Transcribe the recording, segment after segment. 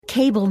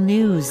Cable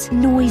news,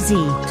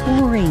 noisy,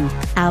 boring,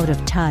 out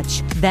of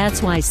touch.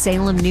 That's why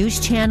Salem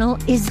News Channel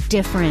is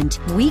different.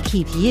 We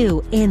keep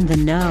you in the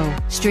know.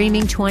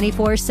 Streaming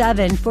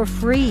 24/7 for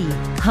free.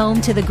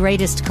 Home to the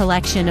greatest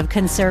collection of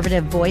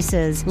conservative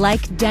voices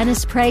like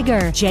Dennis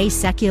Prager, Jay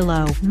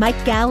Sekulow,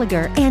 Mike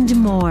Gallagher, and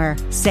more.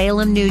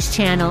 Salem News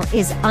Channel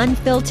is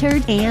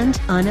unfiltered and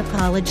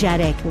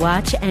unapologetic.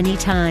 Watch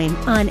anytime,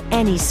 on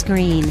any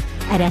screen,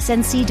 at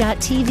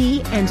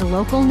snc.tv and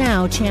Local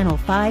Now Channel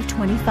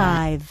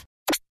 525.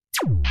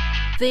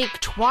 Think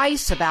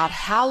twice about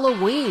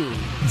Halloween.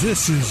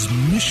 This is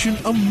Mission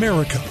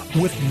America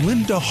with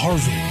Linda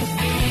Harvey.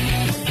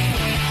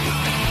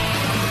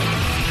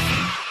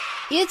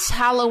 It's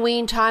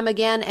Halloween time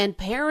again, and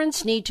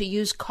parents need to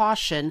use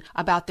caution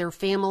about their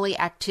family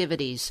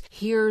activities.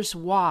 Here's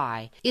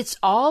why. It's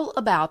all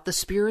about the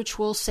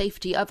spiritual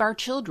safety of our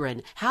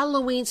children.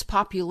 Halloween's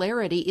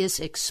popularity is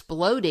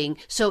exploding,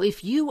 so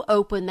if you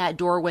open that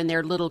door when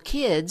they're little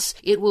kids,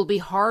 it will be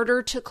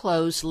harder to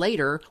close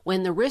later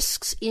when the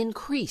risks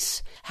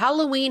increase.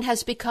 Halloween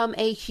has become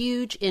a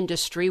huge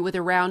industry with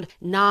around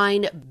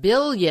 $9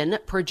 billion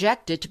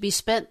projected to be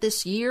spent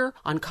this year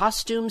on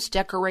costumes,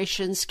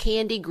 decorations,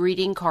 candy,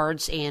 greeting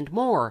cards, and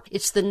more.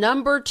 It's the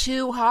number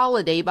 2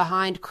 holiday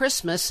behind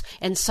Christmas,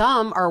 and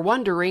some are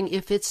wondering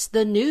if it's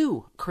the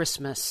new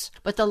Christmas.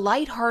 But the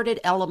lighthearted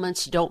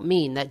elements don't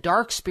mean that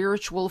dark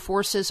spiritual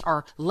forces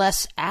are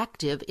less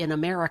active in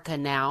America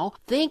now.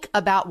 Think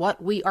about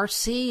what we are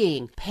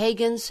seeing.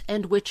 Pagans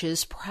and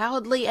witches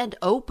proudly and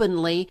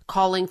openly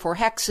calling for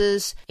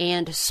hexes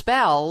and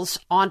spells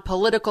on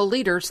political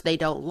leaders they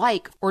don't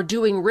like, or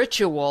doing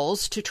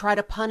rituals to try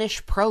to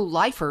punish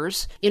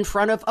pro-lifers in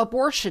front of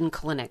abortion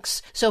clinics.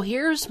 So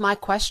here's my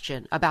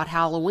question about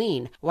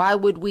Halloween. Why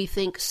would we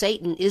think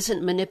Satan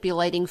isn't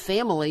manipulating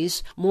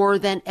families more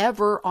than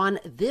ever on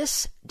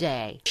this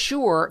day?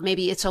 Sure,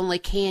 maybe it's only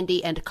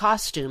candy and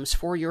costumes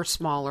for your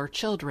smaller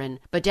children,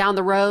 but down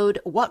the road,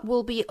 what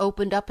will be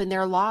opened up in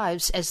their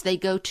lives as they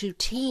go to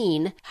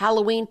teen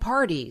Halloween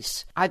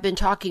parties? I've been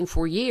talking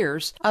for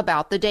years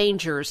about the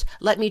dangers.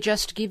 Let me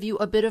just give you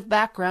a bit of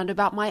background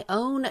about my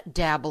own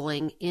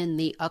dabbling in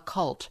the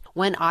occult.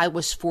 When I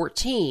was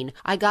 14,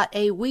 I got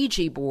a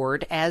Ouija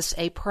board as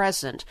a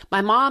present. My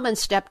mom and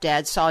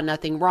stepdad saw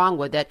nothing wrong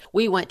with it.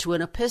 We went to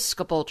an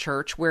Episcopal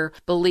church where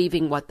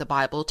believing what the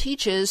Bible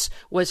teaches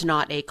was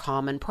not a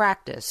common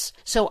practice.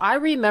 So I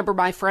remember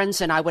my friends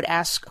and I would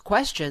ask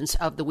questions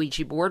of the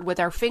Ouija board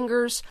with our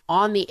fingers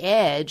on the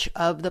edge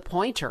of the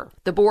pointer.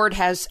 The board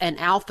has an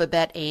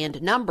alphabet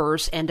and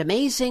numbers, and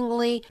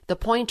amazingly, the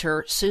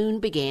pointer soon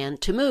began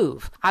to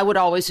move. I would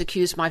always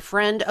accuse my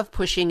friend of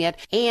pushing it,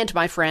 and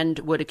my friend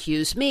would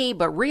accuse me,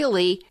 but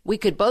really, we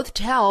could both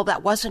tell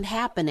that wasn't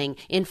happening.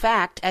 In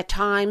fact, at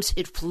times,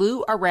 it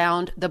flew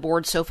around the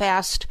board so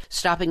fast,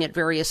 stopping at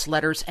various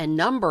letters and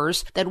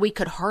numbers, that we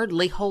could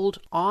hardly hold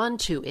on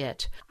to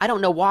it. I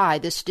don't know why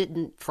this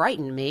didn't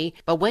frighten me,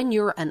 but when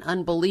you're an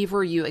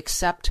unbeliever, you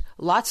accept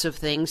lots of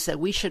things that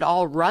we should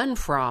all run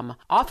from.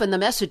 Often the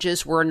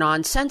messages were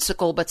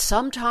nonsensical, but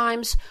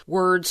sometimes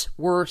words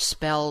were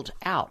spelled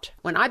out.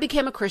 When I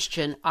became a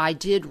Christian, I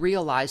did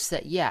realize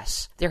that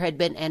yes, there had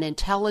been an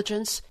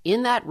intelligence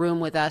in that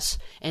room with us,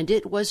 and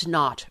it was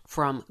not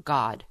from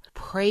God.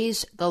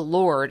 Praise the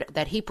Lord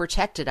that He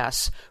protected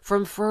us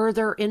from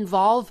further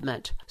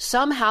involvement.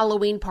 Some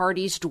Halloween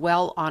parties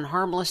dwell on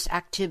harmless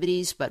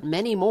activities, but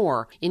many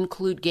more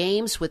include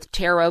games with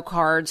tarot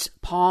cards,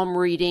 palm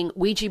reading,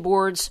 Ouija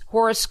boards,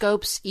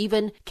 horoscopes,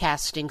 even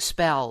casting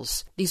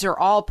spells. These are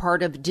all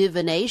part of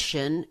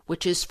divination,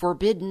 which is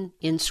forbidden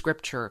in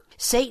Scripture.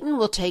 Satan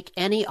will take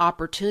any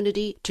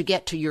opportunity to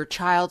get to your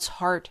child's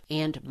heart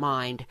and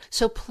mind.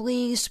 So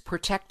please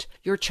protect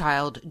your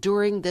child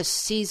during this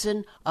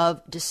season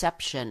of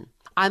deception.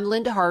 I'm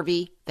Linda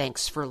Harvey.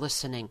 Thanks for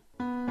listening.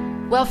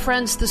 Well,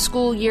 friends, the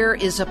school year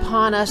is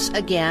upon us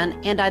again,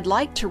 and I'd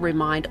like to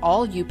remind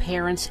all you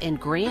parents and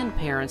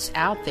grandparents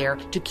out there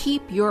to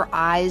keep your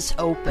eyes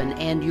open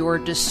and your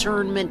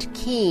discernment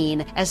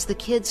keen as the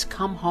kids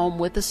come home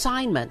with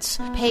assignments.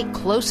 Pay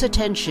close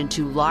attention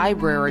to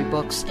library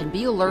books and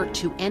be alert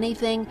to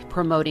anything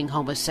promoting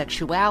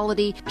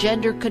homosexuality,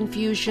 gender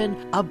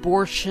confusion,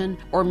 abortion,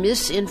 or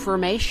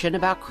misinformation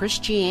about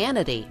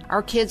Christianity.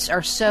 Our kids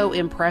are so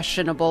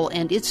impressionable,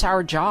 and it's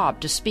our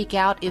job to speak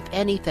out if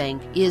anything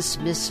is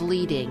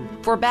misleading.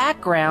 For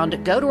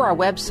background, go to our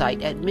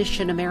website at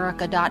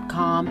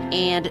missionamerica.com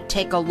and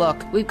take a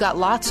look. We've got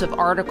lots of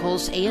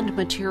articles and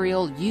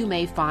material you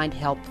may find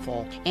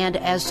helpful. And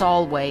as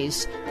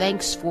always,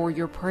 thanks for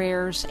your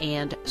prayers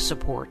and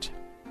support.